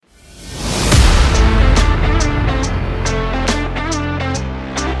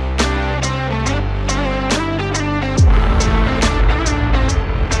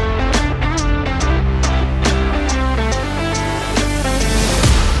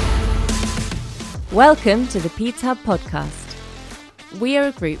Welcome to the Peds Hub podcast. We are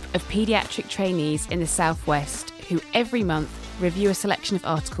a group of paediatric trainees in the Southwest who every month review a selection of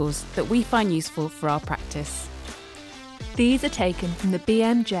articles that we find useful for our practice. These are taken from the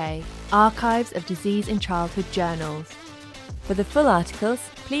BMJ Archives of Disease in Childhood journals. For the full articles,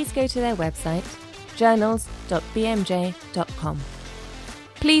 please go to their website, journals.bmj.com.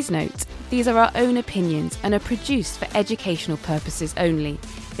 Please note, these are our own opinions and are produced for educational purposes only.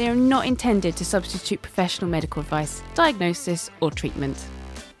 They are not intended to substitute professional medical advice, diagnosis, or treatment.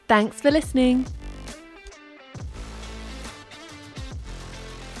 Thanks for listening.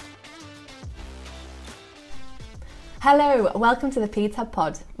 Hello, welcome to the Peds Hub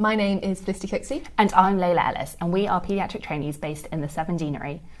pod. My name is Felicity Cooksey. And I'm Layla Ellis, and we are paediatric trainees based in the Severn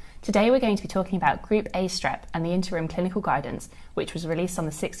Deanery. Today we're going to be talking about Group A Strep and the Interim clinical guidance, which was released on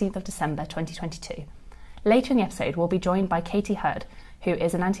the 16th of December 2022. Later in the episode, we'll be joined by Katie Hurd, who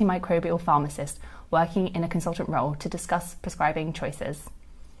is an antimicrobial pharmacist working in a consultant role to discuss prescribing choices.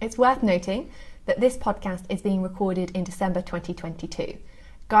 It's worth noting that this podcast is being recorded in December 2022.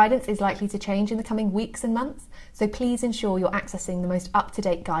 Guidance is likely to change in the coming weeks and months, so please ensure you're accessing the most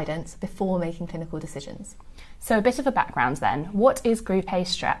up-to-date guidance before making clinical decisions. So a bit of a background then. What is Group A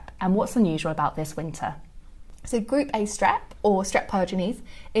Strep and what's unusual about this winter? So Group A Strep, or Strep pyogenes,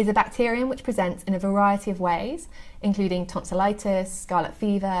 is a bacterium which presents in a variety of ways, including tonsillitis, scarlet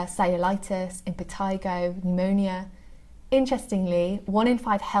fever, cellulitis, impetigo, pneumonia. Interestingly, 1 in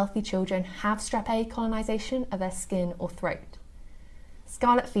 5 healthy children have Strep A colonisation of their skin or throat.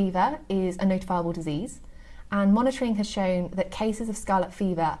 Scarlet fever is a notifiable disease, and monitoring has shown that cases of scarlet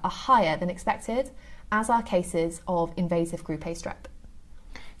fever are higher than expected, as are cases of invasive Group A Strep.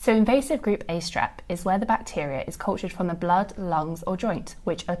 So invasive Group A Strep is where the bacteria is cultured from the blood, lungs or joint,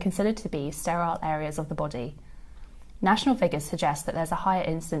 which are considered to be sterile areas of the body. National figures suggest that there's a higher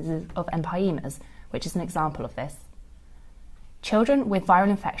incidence of empyemas, which is an example of this. Children with viral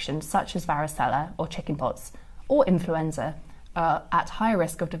infections such as varicella or chickenpox or influenza are at higher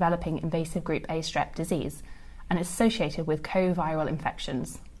risk of developing invasive Group A Strep disease, and it's associated with co-viral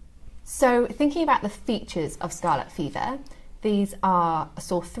infections. So thinking about the features of scarlet fever, these are a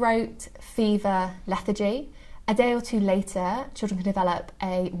sore throat, fever, lethargy. A day or two later, children can develop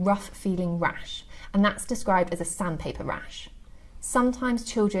a rough feeling rash, and that's described as a sandpaper rash. Sometimes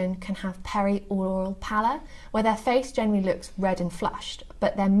children can have perioral pallor, where their face generally looks red and flushed,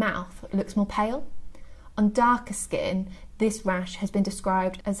 but their mouth looks more pale. On darker skin, this rash has been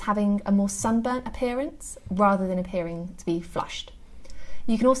described as having a more sunburnt appearance rather than appearing to be flushed.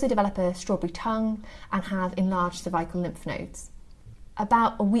 You can also develop a strawberry tongue and have enlarged cervical lymph nodes.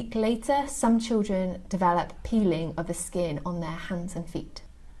 About a week later, some children develop peeling of the skin on their hands and feet.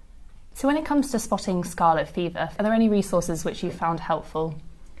 So when it comes to spotting scarlet fever, are there any resources which you found helpful?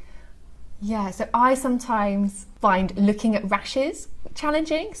 Yeah, so I sometimes find looking at rashes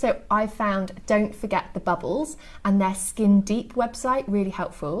challenging. So I found Don't Forget the Bubbles and their Skin Deep website really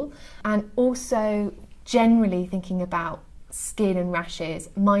helpful. And also generally thinking about skin and rashes,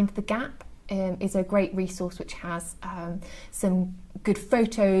 Mind the Gap is a great resource which has some good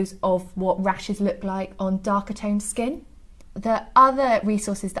photos of what rashes look like on darker toned skin. The other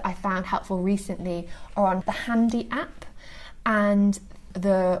resources that I found helpful recently are on the Handy app and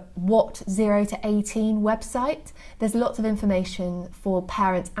the What 0 to 18 website. There's lots of information for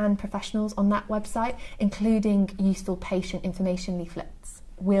parents and professionals on that website, including useful patient information leaflets.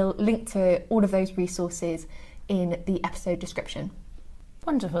 We'll link to all of those resources in the episode description.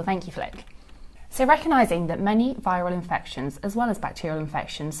 Wonderful, thank you, Flick. So recognising that many viral infections, as well as bacterial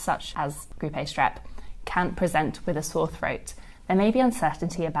infections such as Group A Strep, can present with a sore throat, there may be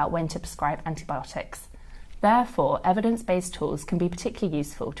uncertainty about when to prescribe antibiotics. Therefore, evidence-based tools can be particularly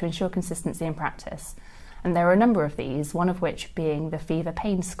useful to ensure consistency in practice. And there are a number of these, one of which being the fever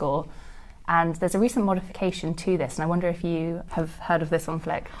pain score. And there's a recent modification to this, and I wonder if you have heard of this one,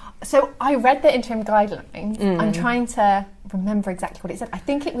 Flick. So I read the interim guidelines. I'm trying to remember exactly what it said. I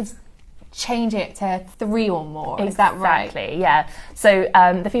think it was changing it to 3 or more. Exactly, is that right? Exactly, yeah. So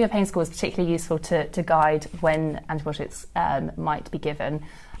the fever pain score is particularly useful to guide when antibiotics might be given,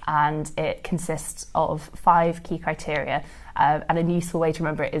 and it consists of 5 key criteria. And a useful way to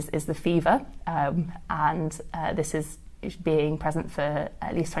remember it is the fever, and this is being present for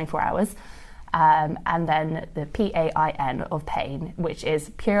at least 24 hours. And then the PAIN of pain, which is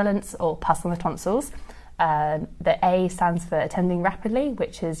purulence or pus on the tonsils. The A stands for attending rapidly,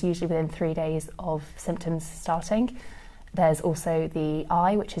 which is usually within 3 days of symptoms starting. There's also the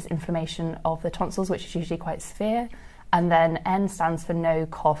I, which is inflammation of the tonsils, which is usually quite severe. And then N stands for no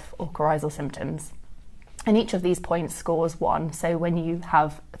cough or coryzal symptoms. And each of these points scores 1. So when you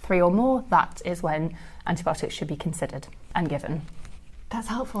have 3 or more, that is when antibiotics should be considered and given. That's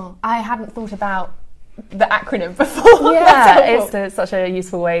helpful. I hadn't thought about the acronym before. Yeah, it's such a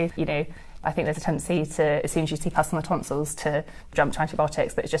useful way. I think there's a tendency to, as soon as you see pus on the tonsils, to jump to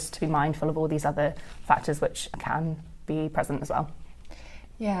antibiotics, but it's just to be mindful of all these other factors which can be present as well.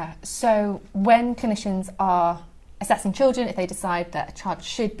 Yeah, so when clinicians are assessing children, if they decide that a child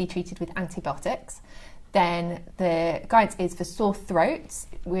should be treated with antibiotics, then the guidance is for sore throats,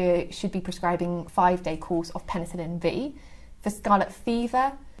 we should be prescribing 5-day course of penicillin V. For scarlet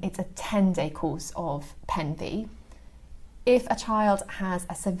fever, it's a 10-day course of Pen V. If a child has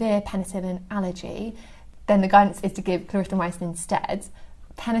a severe penicillin allergy, then the guidance is to give clarithromycin instead.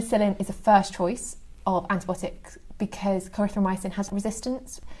 Penicillin is a first choice of antibiotics because clarithromycin has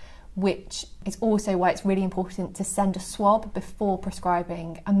resistance, which is also why it's really important to send a swab before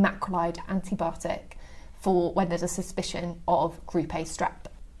prescribing a macrolide antibiotic for when there's a suspicion of group A strep.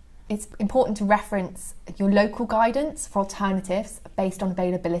 It's important to reference your local guidance for alternatives based on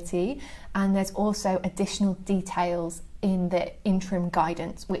availability, and there's also additional details in the interim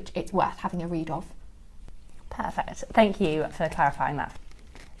guidance which it's worth having a read of. Perfect. Thank you for clarifying that.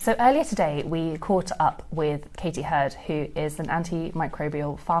 So earlier today we caught up with Katie Hurd, who is an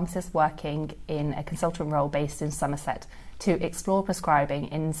antimicrobial pharmacist working in a consultant role based in Somerset to explore prescribing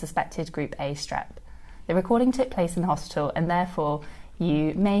in suspected group A strep. The recording took place in the hospital and therefore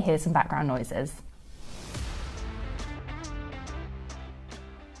you may hear some background noises.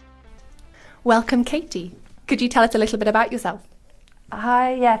 Welcome, Katie. Could you tell us a little bit about yourself?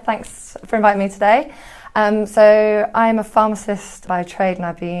 Hi, thanks for inviting me today. So I'm a pharmacist by trade and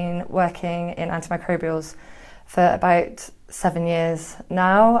I've been working in antimicrobials for about 7 years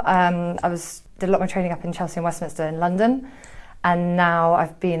now. Did a lot of my training up in Chelsea and Westminster in London, and now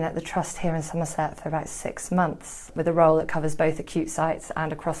I've been at the Trust here in Somerset for about 6 months with a role that covers both acute sites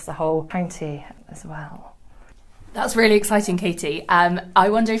and across the whole county as well. That's really exciting, Katie. I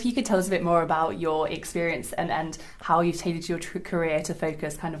wonder if you could tell us a bit more about your experience and how you've tailored your career to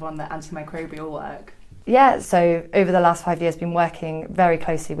focus kind of on the antimicrobial work. Yeah, so over the last 5 years, been working very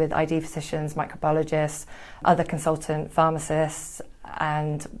closely with ID physicians, microbiologists, other consultant pharmacists,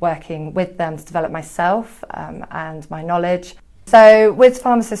 and working with them to develop myself and my knowledge. So with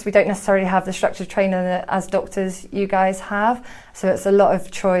pharmacists, we don't necessarily have the structured training as doctors you guys have. So it's a lot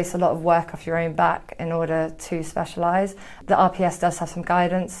of choice, a lot of work off your own back in order to specialise. The RPS does have some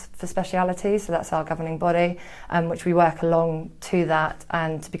guidance for specialities, so that's our governing body, which we work along to that.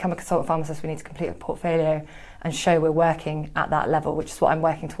 And to become a consultant pharmacist, we need to complete a portfolio and show we're working at that level, which is what I'm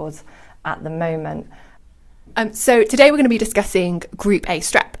working towards at the moment. So today we're going to be discussing group A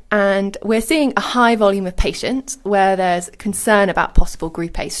strep, and we're seeing a high volume of patients where there's concern about possible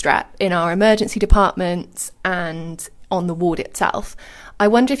group A strep in our emergency departments and on the ward itself. I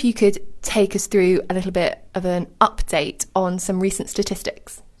wonder if you could take us through a little bit of an update on some recent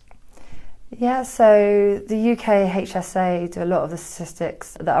statistics. Yeah, so the UK HSA do a lot of the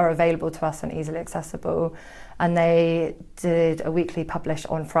statistics that are available to us and easily accessible, and they did a weekly publish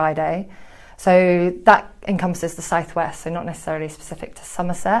on Friday. So that encompasses the southwest, so not necessarily specific to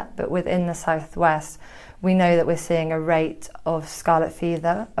Somerset, but within the southwest, we know that we're seeing a rate of scarlet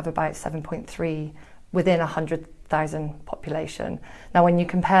fever of about 7.3 within 100,000 population. Now, when you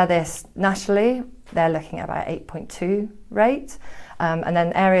compare this nationally, they're looking at about 8.2 rate, and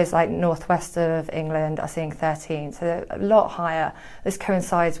then areas like northwest of England are seeing 13, so they're a lot higher. This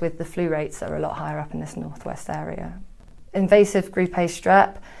coincides with the flu rates that are a lot higher up in this northwest area. Invasive group A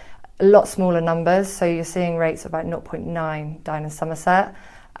strep, a lot smaller numbers, so you're seeing rates of about 0.9 down in Somerset,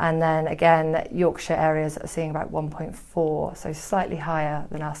 and then again Yorkshire areas are seeing about 1.4, so slightly higher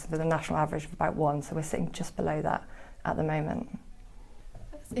than us with a national average of about 1, so we're sitting just below that at the moment.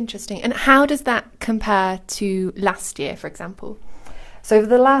 That's interesting. And how does that compare to last year, for example? So over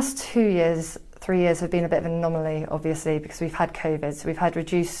the last 2 years, 3 years have been a bit of an anomaly, obviously, because we've had COVID, so we've had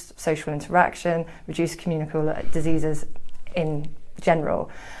reduced social interaction, reduced communicable diseases in general.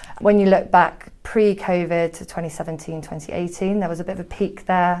 When you look back pre-COVID to 2017, 2018, there was a bit of a peak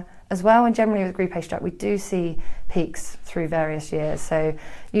there as well. And generally with group A strep, we do see peaks through various years. So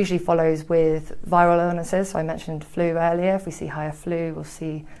usually follows with viral illnesses. So I mentioned flu earlier. If we see higher flu, we'll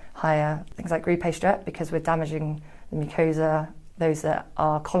see higher things like group A strep because we're damaging the mucosa. Those that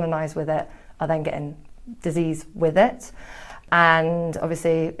are colonised with it are then getting disease with it. And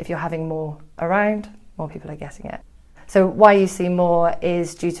obviously, if you're having more around, more people are getting it. So why you see more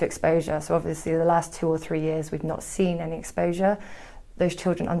is due to exposure. So obviously the last 2 or 3 years we've not seen any exposure. Those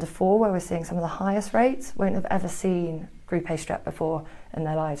children under 4, where we're seeing some of the highest rates, won't have ever seen group A strep before in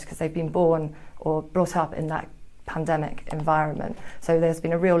their lives because they've been born or brought up in that pandemic environment. So there's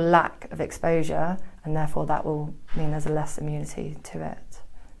been a real lack of exposure, and therefore that will mean there's a less immunity to it.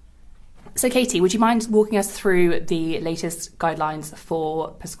 So Katie, would you mind walking us through the latest guidelines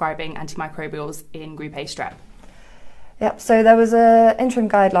for prescribing antimicrobials in group A strep? Yep, so there was an interim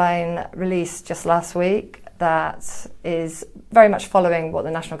guideline released just last week that is very much following what the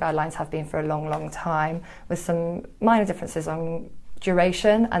national guidelines have been for a long, long time, with some minor differences on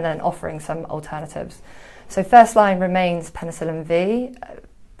duration and then offering some alternatives. So first line remains penicillin V.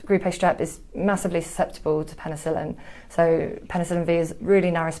 Group A strep is massively susceptible to penicillin. So penicillin V is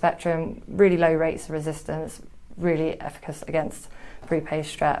really narrow spectrum, really low rates of resistance, really efficacious against group A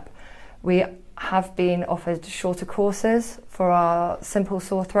strep. We have been offered shorter courses for our simple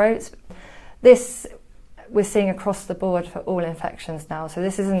sore throats. This we're seeing across the board for all infections now. So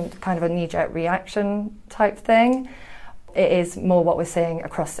this isn't kind of a knee-jerk reaction type thing. It is more what we're seeing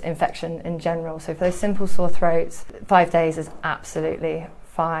across infection in general. So for those simple sore throats, 5 days is absolutely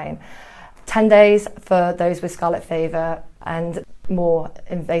fine. 10 days for those with scarlet fever and more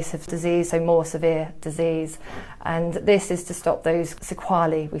invasive disease, so more severe disease. And this is to stop those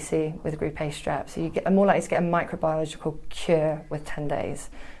sequelae we see with group A strep. So you are more likely to get a microbiological cure with 10 days.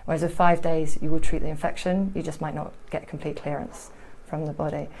 Whereas with 5 days, you will treat the infection, you just might not get complete clearance from the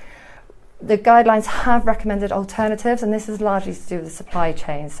body. The guidelines have recommended alternatives, and this is largely to do with the supply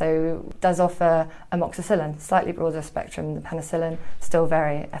chain. So it does offer amoxicillin, slightly broader spectrum than penicillin, still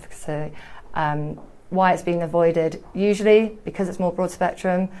very efficacious. Why it's being avoided, usually because it's more broad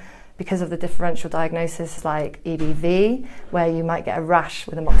spectrum, because of the differential diagnosis like EBV, where you might get a rash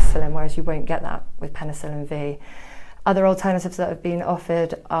with amoxicillin, whereas you won't get that with penicillin V. Other alternatives that have been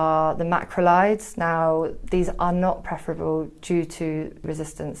offered are the macrolides. Now, these are not preferable due to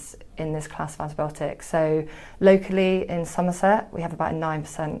resistance in this class of antibiotics. So locally in Somerset, we have about a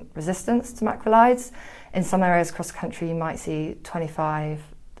 9% resistance to macrolides. In some areas across the country, you might see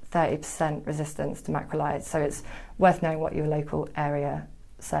 25-30% resistance to macrolides. So it's worth knowing what your local area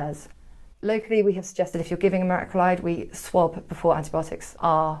says. Locally, we have suggested if you're giving a macrolide, we swab before antibiotics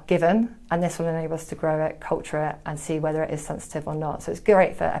are given, and this will enable us to grow it, culture it, and see whether it is sensitive or not. So it's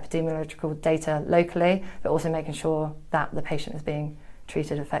great for epidemiological data locally, but also making sure that the patient is being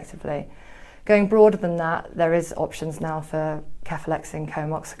treated effectively. Going broader than that, there is options now for cefalexin,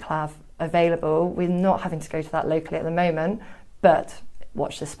 coamoxiclav available. We're not having to go to that locally at the moment, but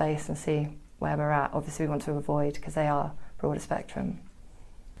watch the space and see where we're at. Obviously, we want to avoid because they are broader spectrum.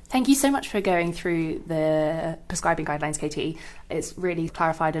 Thank you so much for going through the prescribing guidelines, Katie. It's really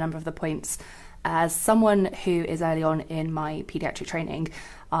clarified a number of the points. As someone who is early on in my paediatric training,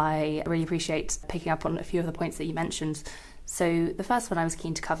 I really appreciate picking up on a few of the points that you mentioned. So the first one I was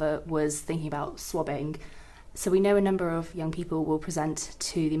keen to cover was thinking about swabbing. So we know a number of young people will present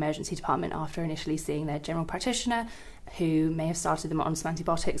to the emergency department after initially seeing their general practitioner, who may have started them on some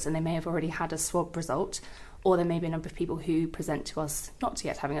antibiotics and they may have already had a swab result. Or there may be a number of people who present to us not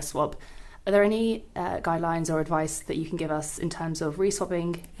yet having a swab. Are there any guidelines or advice that you can give us in terms of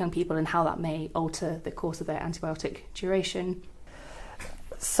re-swabbing young people and how that may alter the course of their antibiotic duration?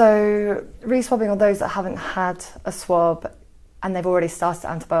 So re-swabbing on those that haven't had a swab and they've already started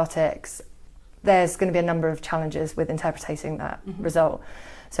antibiotics, there's going to be a number of challenges with interpreting that result.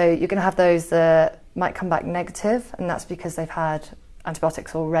 So you're going to have those that might come back negative, and that's because they've had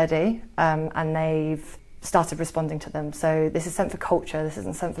antibiotics already and they've started responding to them. So this is sent for culture, this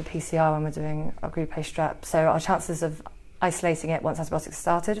isn't sent for PCR when we're doing our group A strep. So our chances of isolating it once antibiotics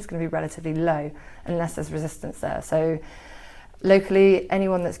started is going to be relatively low unless there's resistance there. So locally,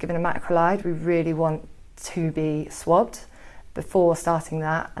 anyone that's given a macrolide, we really want to be swabbed before starting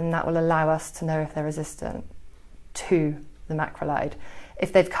that, and that will allow us to know if they're resistant to the macrolide.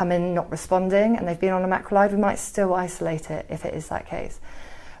 If they've come in not responding and they've been on a macrolide, we might still isolate it if it is that case.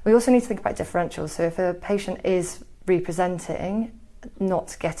 We also need to think about differentials. So if a patient is representing,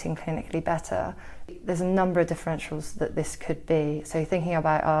 not getting clinically better, there's a number of differentials that this could be. So thinking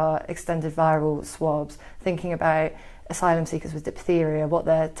about our extended viral swabs, thinking about asylum seekers with diphtheria, what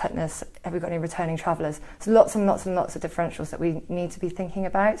their tetanus, have we got any returning travellers? So lots and lots and lots of differentials that we need to be thinking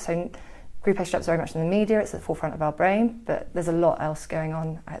about. So group A strep is very much in the media, it's at the forefront of our brain, but there's a lot else going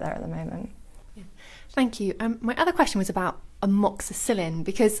on out there at the moment. Yeah. Thank you. My other question was about amoxicillin,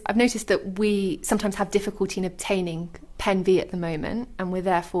 because I've noticed that we sometimes have difficulty in obtaining Pen V at the moment, and we're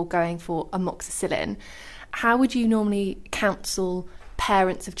therefore going for amoxicillin. How would you normally counsel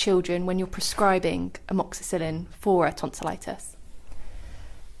parents of children when you're prescribing amoxicillin for a tonsillitis?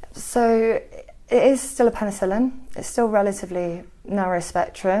 So it is still a penicillin. It's still relatively narrow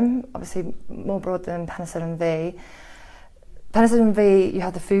spectrum, obviously more broad than penicillin V. Penicillin V, you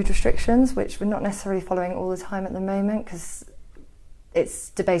have the food restrictions, which we're not necessarily following all the time at the moment because it's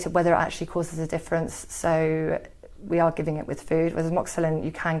debated whether it actually causes a difference. So we are giving it with food, whereas amoxicillin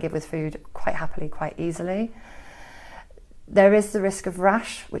you can give with food quite happily, quite easily. There is the risk of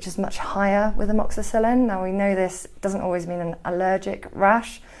rash, which is much higher with amoxicillin. Now we know this doesn't always mean an allergic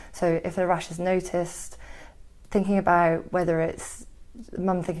rash. So if the rash is noticed, thinking about whether it's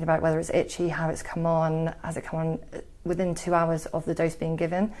itchy, how it's come on, has it come on within 2 hours of the dose being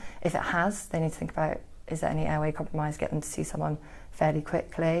given. If it has, they need to think about, is there any airway compromise, get them to see someone fairly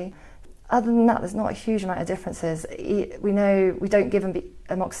quickly. Other than that, there's not a huge amount of differences. We know we don't give them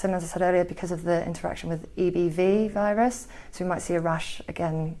amoxicillin, as I said earlier, because of the interaction with EBV virus, so we might see a rash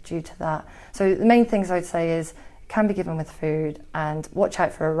again due to that. So the main things I'd say is it can be given with food, and watch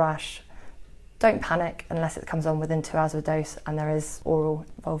out for a rash. Don't panic unless it comes on within 2 hours of a dose and there is oral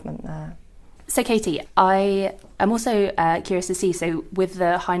involvement there. So Katie, I am also curious to see, so with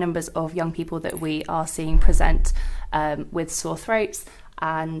the high numbers of young people that we are seeing present with sore throats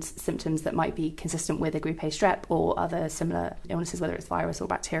and symptoms that might be consistent with a group A strep or other similar illnesses, whether it's virus or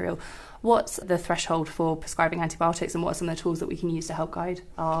bacterial, what's the threshold for prescribing antibiotics and what are some of the tools that we can use to help guide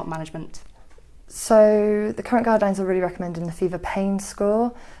our management? So the current guidelines are really recommending the fever pain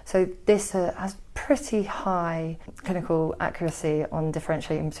score. So this has pretty high clinical accuracy on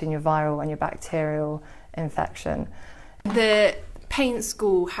differentiating between your viral and your bacterial infection. The pain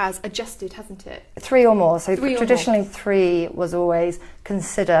score has adjusted, hasn't it? 3 or more. So traditionally 3 was always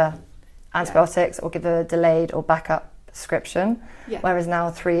consider antibiotics or give a delayed or backup prescription, whereas now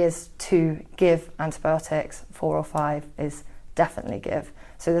 3 is to give antibiotics, 4 or 5 is definitely give.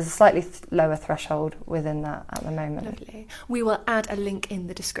 So there's a slightly lower threshold within that at the moment. Lovely. We will add a link in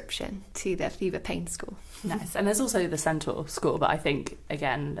the description to the fever pain score. Nice. And there's also the Centaur score, but I think,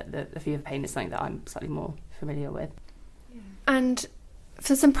 again, the fever pain is something that I'm slightly more familiar with. Yeah. And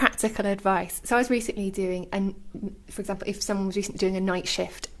for some practical advice, so I was recently doing, for example, if someone was recently doing a night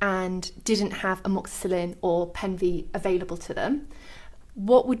shift and didn't have amoxicillin or Pen-V available to them,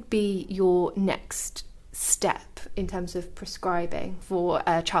 what would be your next step in terms of prescribing for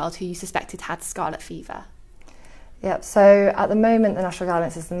a child who you suspected had scarlet fever? Yep, so at the moment the national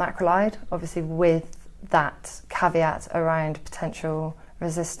guidance is the macrolide, obviously with that caveat around potential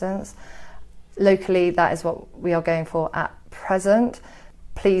resistance. Locally that is what we are going for at present.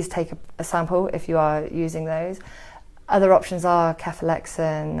 Please take a sample if you are using those. Other options are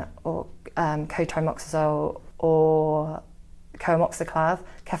cefalexin or cotrimoxazole or coamoxiclav.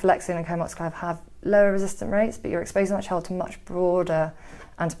 Cefalexin and coamoxiclav have lower resistant rates, but you're exposing that child to much broader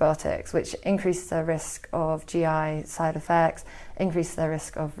antibiotics, which increases their risk of GI side effects, increases their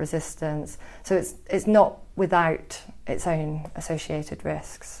risk of resistance. So it's not without its own associated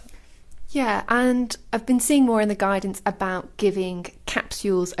risks. Yeah, and I've been seeing more in the guidance about giving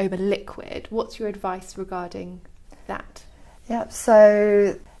capsules over liquid. What's your advice regarding that? Yep,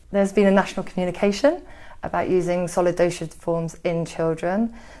 so there's been a national communication about using solid dosage forms in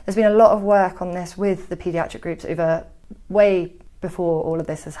children. There's been a lot of work on this with the paediatric groups over way before all of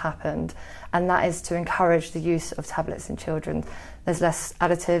this has happened, and that is to encourage the use of tablets in children. There's less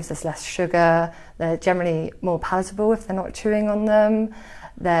additives, there's less sugar, they're generally more palatable if they're not chewing on them,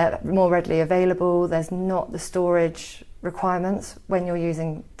 they're more readily available, there's not the storage requirements when you're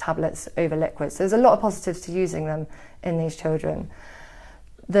using tablets over liquids. So there's a lot of positives to using them in these children.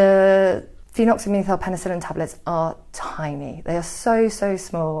 The phenoxymethylpenicillin tablets are tiny. They are so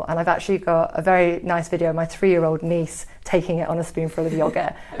small, and I've actually got a very nice video of my 3-year-old niece taking it on a spoonful of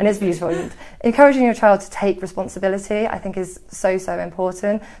yogurt, and it's beautiful. And encouraging your child to take responsibility, I think, is so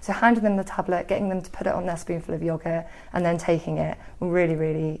important. So handing them the tablet, getting them to put it on their spoonful of yogurt, and then taking it will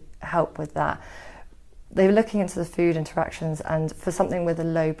really help with that. They're looking into the food interactions, and for something with a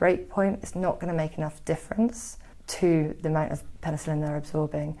low break point, it's not going to make enough difference to the amount of penicillin they're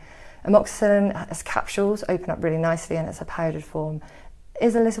absorbing. Amoxicillin as capsules open up really nicely, and it's a powdered form. It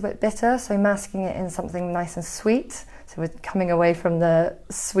is a little bit bitter, so masking it in something nice and sweet. So we're coming away from the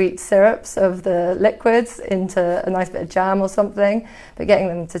sweet syrups of the liquids into a nice bit of jam or something, but getting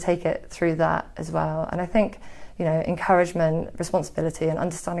them to take it through that as well. And I think, encouragement, responsibility, and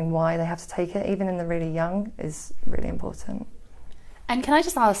understanding why they have to take it, even in the really young, is really important. And can I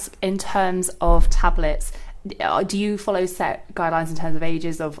just ask, in terms of tablets, do you follow set guidelines in terms of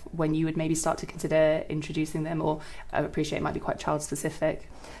ages of when you would maybe start to consider introducing them, or I appreciate it might be quite child specific?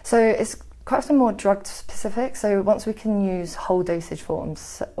 So it's quite often more drug specific. So once we can use whole dosage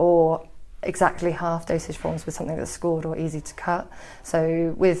forms or exactly half dosage forms with something that's scored or easy to cut.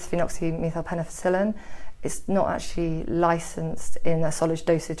 So with phenoxymethylpenicillin, it's not actually licensed in a solid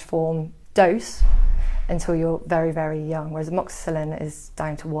dosage form dose. until you're very, very young, whereas amoxicillin is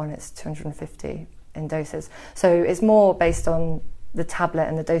down to 1, it's 250 in doses. So it's more based on the tablet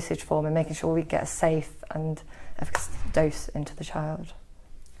and the dosage form and making sure we get a safe and efficacious dose into the child.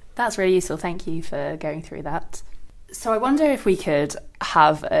 That's really useful. Thank you for going through that. So I wonder if we could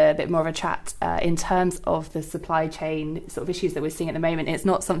have a bit more of a chat in terms of the supply chain sort of issues that we're seeing at the moment. It's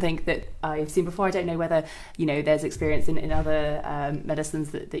not something that I've seen before. I don't know whether, there's experience in other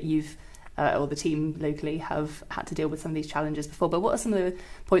medicines that you've or the team locally have had to deal with some of these challenges before. But what are some of the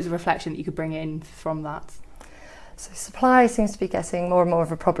points of reflection that you could bring in from that? So supply seems to be getting more and more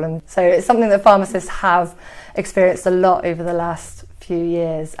of a problem. So it's something that pharmacists have experienced a lot over the last few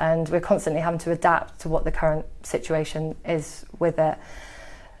years, and we're constantly having to adapt to what the current situation is with it.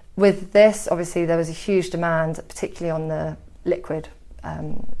 With this, obviously, there was a huge demand, particularly on the liquid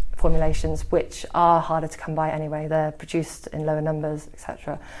formulations, which are harder to come by anyway. They're produced in lower numbers,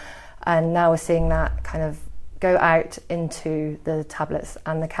 etc. And now we're seeing that kind of go out into the tablets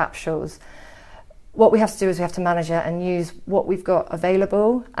and the capsules. What we have to do is we have to manage it and use what we've got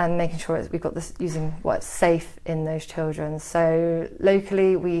available and making sure we've got this using what's safe in those children. So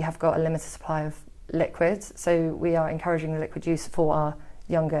locally we have got a limited supply of liquids, so we are encouraging the liquid use for our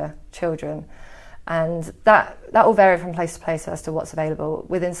younger children, and that will vary from place to place as to what's available.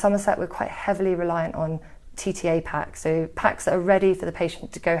 Within Somerset we're quite heavily reliant on TTA packs, so packs that are ready for the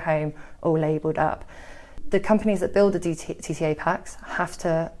patient to go home, all labelled up. The companies that build the TTA packs have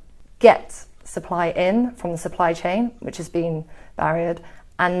to get supply in from the supply chain, which has been barriered,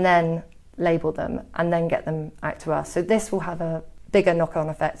 and then label them and then get them out to us. So this will have a bigger knock-on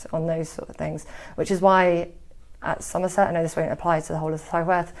effect on those sort of things, which is why at Somerset, I know this won't apply to the whole of the South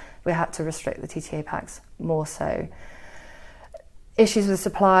West, we had to restrict the TTA packs more so. Issues with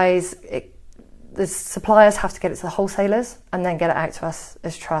supplies, the suppliers have to get it to the wholesalers and then get it out to us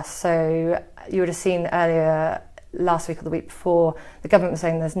as trust. So you would have seen earlier last week or the week before, the government was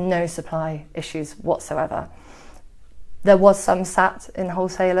saying there's no supply issues whatsoever. There was some sat in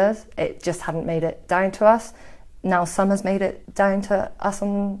wholesalers, it just hadn't made it down to us. Now some has made it down to us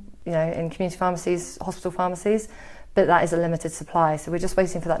in community pharmacies, hospital pharmacies, but that is a limited supply. So we're just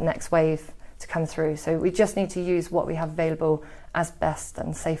waiting for that next wave to come through. So we just need to use what we have available as best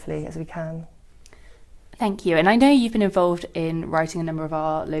and safely as we can. Thank you. And I know you've been involved in writing a number of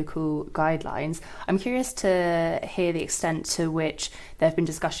our local guidelines. I'm curious to hear the extent to which there have been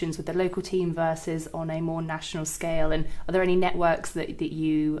discussions with the local team versus on a more national scale. And are there any networks that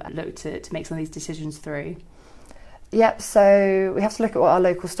you look to make some of these decisions through? Yep, so we have to look at what our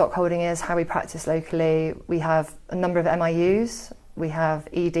local stock holding is, how we practice locally. We have a number of MIUs, we have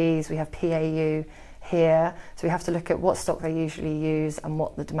EDs, we have PAU here, so we have to look at what stock they usually use and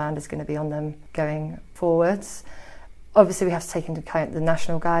what the demand is going to be on them going forwards. Obviously we have to take into account the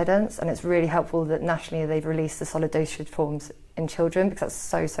national guidance, and it's really helpful that nationally they've released the solid dosage forms in children, because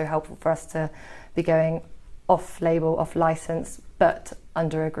that's so helpful for us to be going off label, off licence, but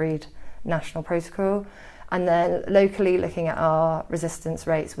under agreed national protocol. And then locally looking at our resistance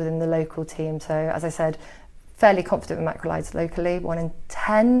rates within the local team. So as I said, fairly confident with macrolides locally, 1 in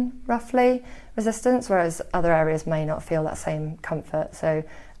 10 roughly resistance, whereas other areas may not feel that same comfort. So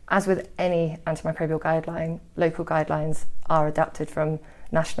as with any antimicrobial guideline, local guidelines are adapted from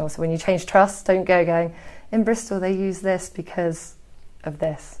national. So when you change trust, don't go going, in Bristol they use this because of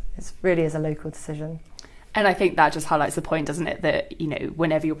this. It really is a local decision. And I think that just highlights the point, doesn't it, that,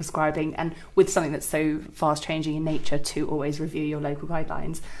 whenever you're prescribing and with something that's so fast changing in nature, to always review your local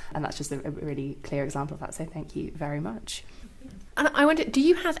guidelines. And that's just a really clear example of that. So thank you very much. And I wonder, do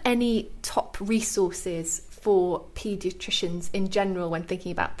you have any top resources for paediatricians in general when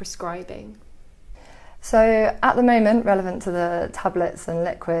thinking about prescribing? So at the moment, relevant to the tablets and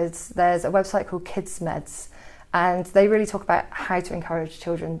liquids, there's a website called Kids Meds. And they really talk about how to encourage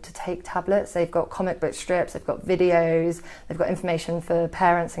children to take tablets. They've got comic book strips, they've got videos, they've got information for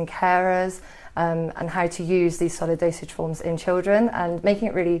parents and carers, and how to use these solid dosage forms in children, and making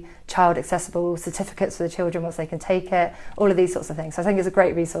it really child accessible, certificates for the children once they can take it, all of these sorts of things. So I think it's a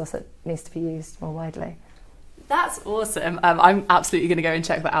great resource that needs to be used more widely. That's awesome. I'm absolutely going to go and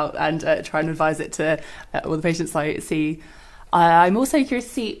check that out and try and advise it to all the patients I see. I'm also curious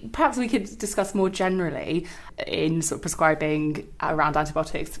to see, perhaps we could discuss more generally in sort of prescribing around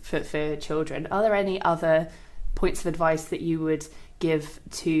antibiotics for children. Are there any other points of advice that you would give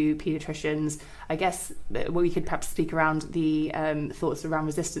to paediatricians? I guess we could perhaps speak around the thoughts around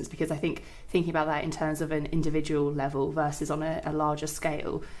resistance, because I think thinking about that in terms of an individual level versus on a larger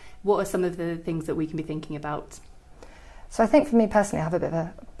scale, what are some of the things that we can be thinking about? So I think for me personally, I have a bit of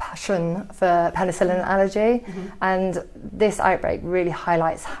a passion for penicillin allergy, and this outbreak really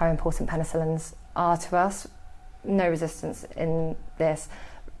highlights how important penicillins are to us. No resistance in this,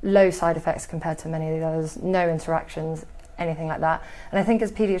 low side effects compared to many of the others, no interactions, anything like that. And I think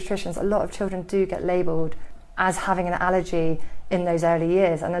as paediatricians, a lot of children do get labelled as having an allergy in those early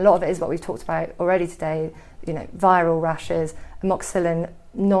years, and a lot of it is what we've talked about already today, you know, viral rashes, amoxicillin,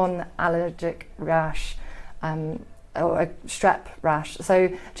 non-allergic rash, or a strep rash. So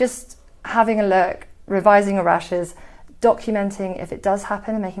just having a look, revising your rashes, documenting if it does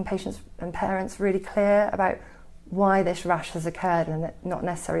happen, and making patients and parents really clear about why this rash has occurred, and not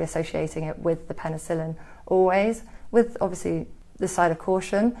necessarily associating it with the penicillin always, with obviously the side of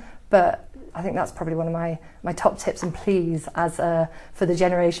caution. But I think that's probably one of my top tips and pleas as for the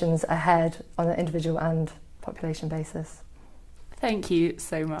generations ahead on an individual and population basis. Thank you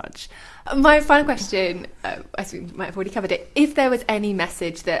so much. My final question, as we might have already covered it, if there was any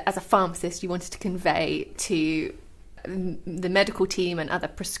message that as a pharmacist you wanted to convey to the medical team and other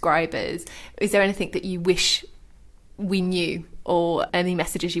prescribers, is there anything that you wish we knew, or any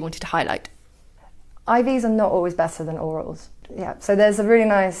messages you wanted to highlight? IVs are not always better than orals. Yeah, so there's a really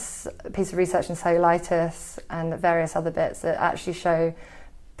nice piece of research in cellulitis and various other bits that actually show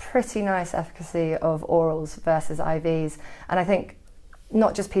pretty nice efficacy of orals versus IVs. And I think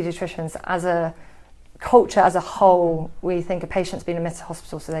not just paediatricians, as a culture as a whole, we think a patient's been admitted to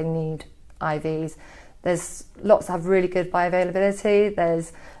hospital so they need IVs. There's lots that have really good bioavailability.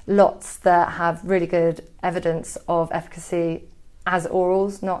 There's lots that have really good evidence of efficacy as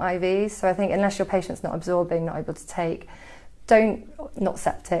orals, not IVs. So I think unless your patient's not absorbing, not able to take, not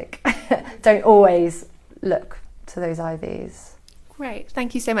septic, don't always look to those IVs. Great,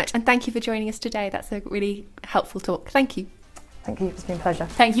 thank you so much. And thank you for joining us today. That's a really helpful talk. Thank you. Thank you, it's been a pleasure.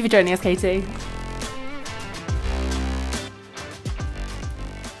 Thank you for joining us, Katie.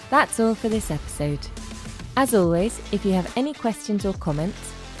 That's all for this episode. As always, if you have any questions or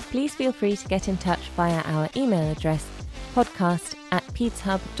comments, please feel free to get in touch via our email address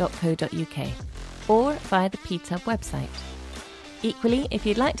podcast@pedshub.co.uk or via the PedsHub website. Equally, if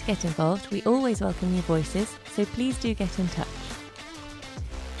you'd like to get involved, we always welcome your voices, so please do get in touch.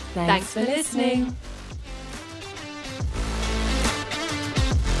 Thanks for listening.